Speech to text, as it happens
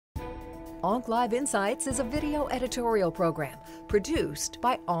Onc Live Insights is a video editorial program produced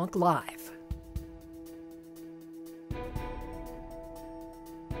by Onc Live.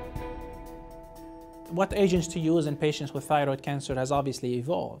 What agents to use in patients with thyroid cancer has obviously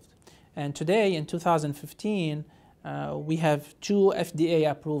evolved. And today, in 2015, we have 2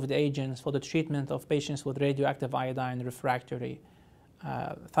 FDA-approved agents for the treatment of patients with radioactive iodine refractory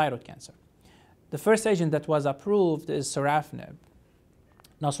thyroid cancer. The first agent that was approved is Sorafenib.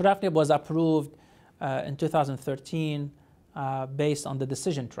 Now, Sorafenib was approved in 2013 based on the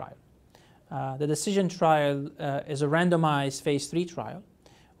DECISION trial. The DECISION trial is a randomized phase 3 trial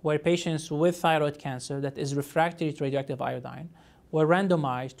where patients with thyroid cancer that is refractory to radioactive iodine were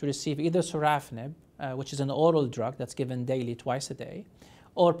randomized to receive either Sorafenib, which is an oral drug that's given daily, twice a day,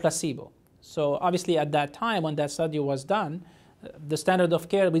 or placebo. So obviously at that time when that study was done, the standard of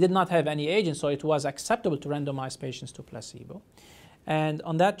care, we did not have any agent, so it was acceptable to randomize patients to placebo. And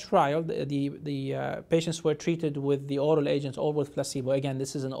on that trial, the patients were treated with the oral agents or with placebo. Again,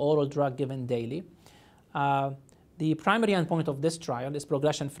 this is an oral drug given daily. The primary endpoint of this trial is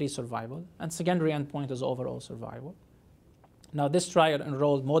progression-free survival, and secondary endpoint is overall survival. Now, this trial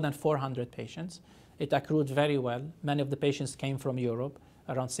enrolled more than 400 patients. It accrued very well. Many of the patients came from Europe,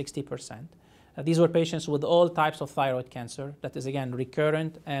 around 60%. These were patients with all types of thyroid cancer, that is, again,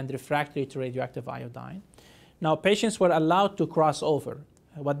 recurrent and refractory to radioactive iodine. Now, patients were allowed to cross over.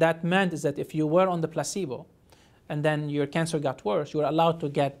 What that meant is that if you were on the placebo and then your cancer got worse, you were allowed to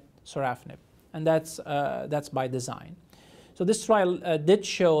get Sorafenib, and that's by design. So this trial did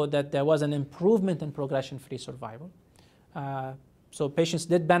show that there was an improvement in progression-free survival. So patients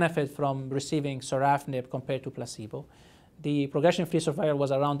did benefit from receiving Sorafenib compared to placebo. The progression-free survival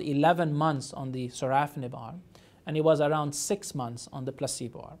was around 11 months on the Sorafenib arm, and it was around 6 months on the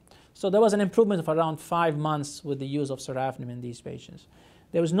placebo arm. So there was an improvement of around 5 months with the use of Sorafenib in these patients.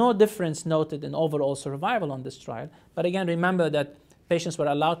 There was no difference noted in overall survival on this trial, but again, remember that patients were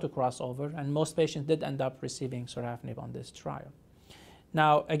allowed to cross over, and most patients did end up receiving Sorafenib on this trial.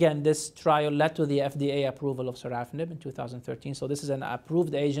 Now, again, this trial led to the FDA approval of Sorafenib in 2013, so this is an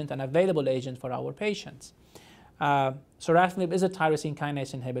approved agent, an available agent for our patients. Sorafenib is a tyrosine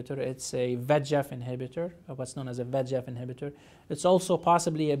kinase inhibitor. It's a VEGF inhibitor, what's known as a VEGF inhibitor. It's also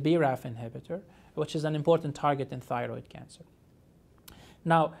possibly a BRAF inhibitor, which is an important target in thyroid cancer.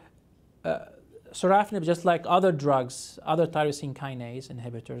 Now, Sorafenib, just like other drugs, other tyrosine kinase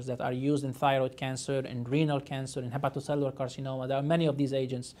inhibitors that are used in thyroid cancer, in renal cancer, in hepatocellular carcinoma, there are many of these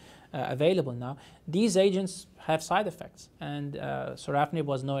agents available now. These agents have side effects, and Sorafenib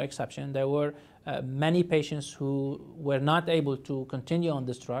was no exception. There were many patients who were not able to continue on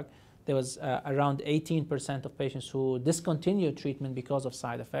this drug. There was around 18% of patients who discontinued treatment because of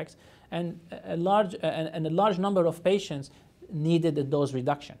side effects, and a large number of patients needed a dose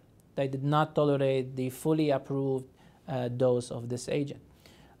reduction. They did not tolerate the fully approved dose of this agent.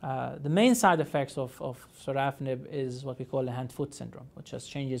 The main side effects of Sorafenib is what we call a hand-foot syndrome, which is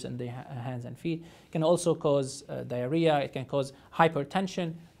changes in the hands and feet. It can also cause diarrhea. It can cause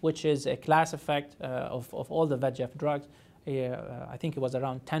hypertension, which is a class effect of all the VEGF drugs. I think it was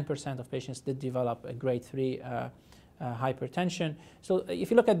around 10% of patients did develop a grade 3 hypertension. So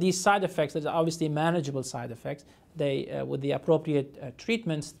if you look at these side effects, there's obviously manageable side effects. They, with the appropriate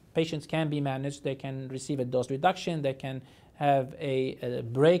treatments, patients can be managed. They can receive a dose reduction. They can have a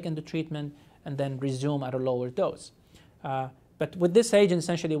break in the treatment and then resume at a lower dose. But with this agent,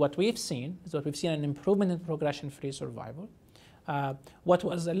 essentially what we've seen is that we've seen an improvement in progression-free survival. What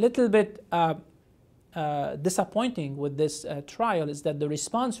was a little bit disappointing with this trial is that the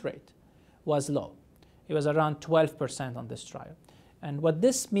response rate was low. It was around 12% on this trial. And what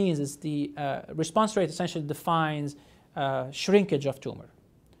this means is the response rate essentially defines shrinkage of tumor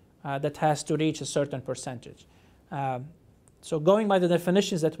that has to reach a certain percentage. So going by the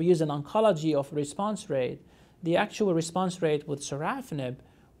definitions that we use in oncology of response rate, the actual response rate with Sorafenib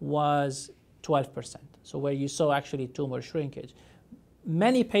was 12%, so where you saw actually tumor shrinkage.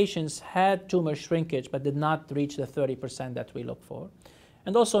 Many patients had tumor shrinkage but did not reach the 30% that we look for.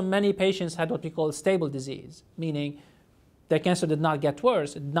 And also many patients had what we call stable disease, meaning their cancer did not get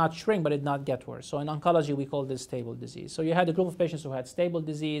worse, it did not shrink, but it did not get worse. So in oncology, we call this stable disease. So you had a group of patients who had stable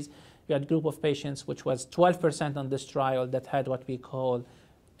disease. You had a group of patients, which was 12% on this trial, that had what we call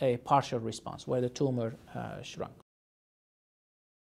a partial response, where the tumor shrunk.